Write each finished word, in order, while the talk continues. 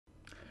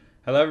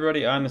Hello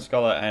everybody, I'm the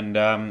Scholar,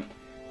 and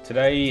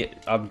today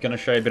I'm going to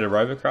show you a bit of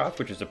Robocraft,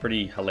 which is a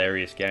pretty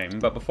hilarious game.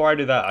 But before I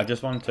do that, I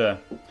just want to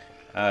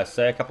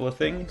say a couple of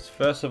things.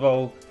 First of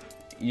all,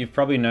 you've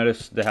probably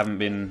noticed there haven't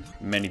been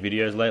many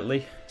videos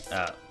lately,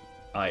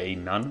 i.e.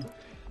 none.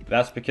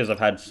 That's because I've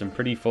had some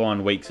pretty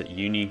full-on weeks at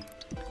uni,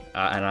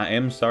 and I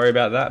am sorry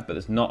about that, but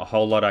there's not a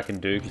whole lot I can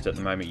do because at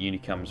the moment uni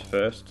comes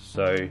first.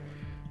 So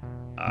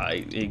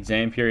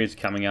exam period's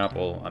coming up,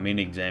 or I'm in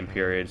exam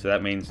period, so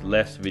that means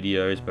less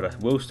videos, but I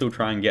will still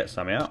try and get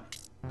some out.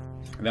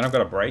 And then I've got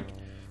a break,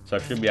 so I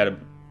should be able to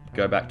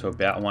go back to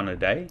about one a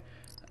day.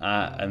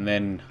 And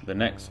then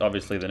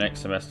obviously the next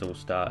semester will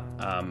start.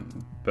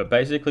 But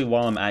basically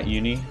while I'm at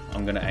uni,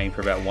 I'm going to aim for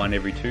about one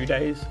every 2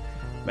 days,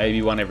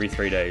 maybe one every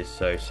 3 days.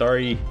 So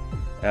sorry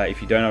if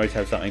you don't always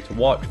have something to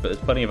watch, but there's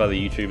plenty of other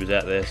YouTubers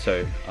out there,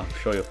 so I'm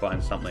sure you'll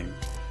find something.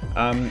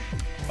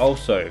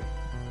 Also,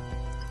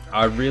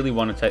 I really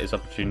want to take this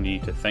opportunity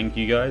to thank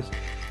you guys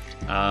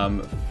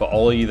for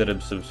all of you that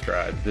have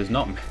subscribed. There's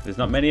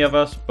not many of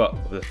us, but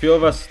the few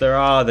of us there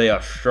are, they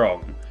are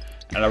strong.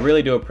 And I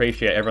really do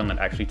appreciate everyone that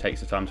actually takes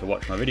the time to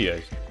watch my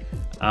videos.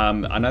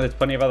 I know there's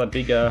plenty of other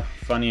bigger,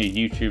 funnier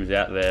YouTubers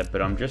out there,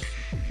 but I'm just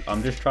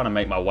trying to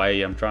make my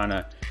way. I'm trying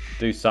to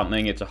do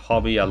something. It's a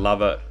hobby. I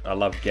love it. I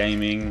love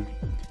gaming.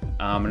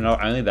 And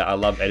not only that, I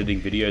love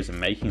editing videos and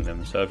making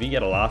them. So if you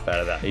get a laugh out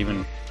of that,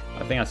 even,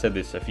 I think I said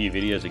this a few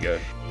videos ago,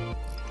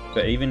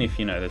 but even if,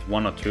 you know, there's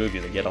one or two of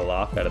you that get a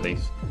laugh out of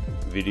these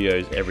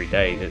videos every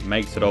day, it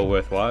makes it all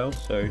worthwhile.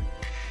 So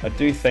I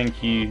do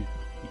thank you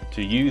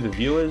to you, the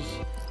viewers,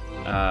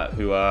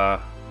 who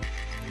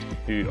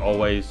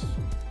always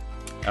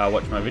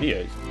watch my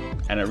videos,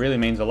 and it really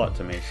means a lot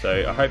to me.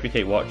 So I hope you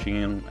keep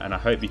watching them, and I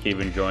hope you keep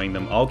enjoying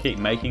them. I'll keep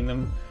making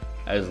them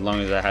as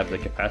long as I have the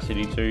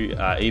capacity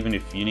to. Even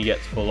if uni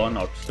gets full on,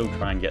 I'll still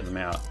try and get them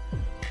out,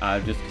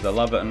 just because I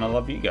love it and I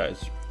love you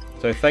guys.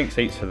 So thanks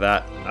heaps for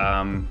that.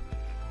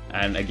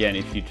 And again,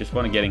 if you just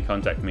want to get in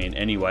contact with me in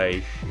any way,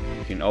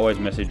 you can always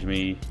message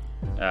me,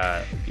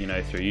 you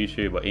know, through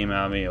YouTube, or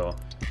email me, or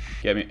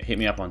hit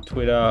me up on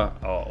Twitter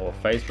or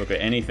Facebook or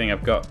anything.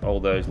 I've got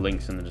all those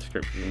links in the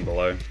description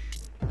below.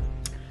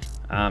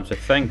 So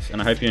thanks,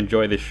 and I hope you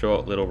enjoy this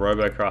short little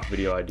Robocraft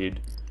video I did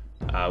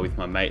with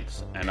my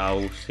mates, and I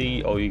will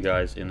see all you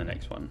guys in the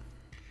next one.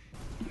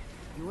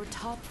 Your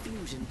top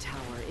fusion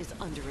tower is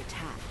under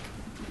attack.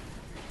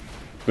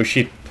 Good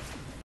shit.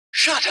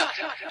 Shut up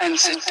and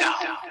sit down.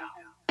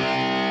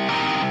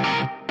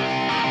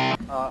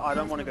 I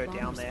don't want to go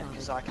down there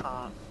because I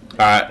can't.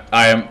 Alright,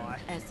 I am.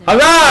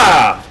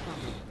 Huzzah!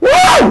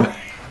 Woo!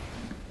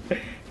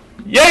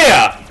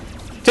 Yeah!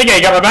 TK,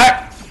 you got my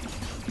back?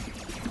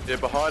 Yeah,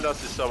 behind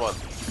us is someone.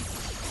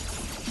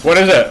 What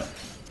is it?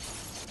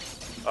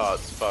 Oh,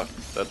 it's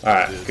fucked. That's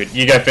Alright, good.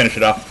 You go finish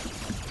it off.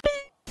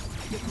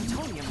 Your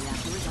plutonium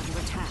reactor is under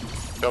attack.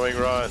 Coming,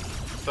 Ryan.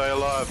 Stay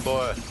alive,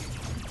 boy.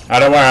 Oh,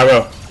 don't worry, I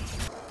will.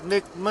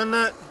 Nick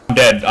minute. I'm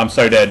dead. I'm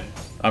so dead.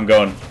 I'm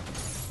going.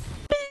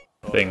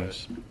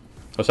 Things.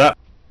 What's that?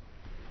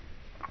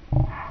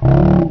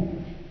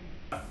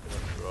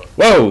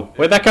 Whoa!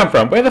 Where'd that come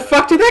from? Where the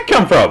fuck did that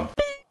come from?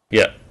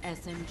 Yeah.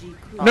 SMG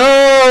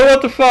No!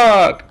 What the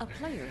fuck? A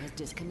player has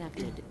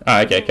disconnected.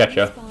 Ah, okay, catch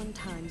ya. Respawn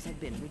times have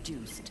been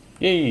reduced.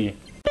 Yay!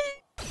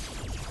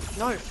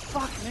 No,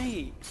 fuck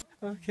me.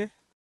 Okay.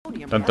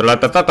 Dun, da, da,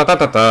 da, da, da,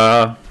 da,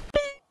 da.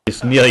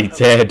 It's nearly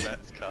dead.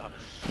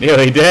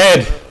 Nearly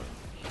dead.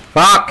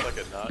 Fuck! Like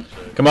a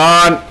nacho. Come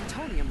on!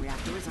 Plutonium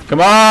reactor is under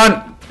Come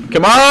on!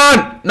 Come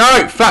on!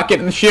 No! Fuck! Get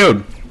in the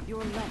shield!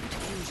 Your left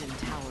fusion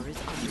tower is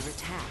under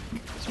attack.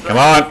 Come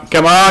on!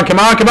 Come on! Come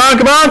on! Come on!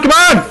 Come on! Come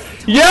on!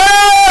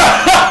 Yeah!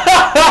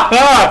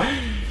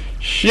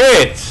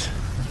 Shit!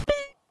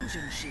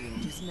 Fusion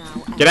shield is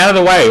now Get out of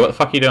the way! What the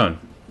fuck are you doing?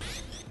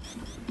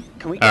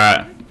 Can we?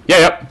 Alright. Yeah,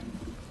 yep.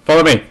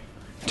 Follow me.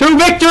 To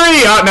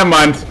victory! Oh, never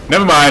mind.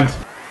 Never mind.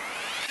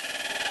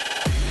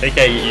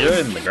 Okay, you're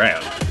in the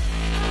ground.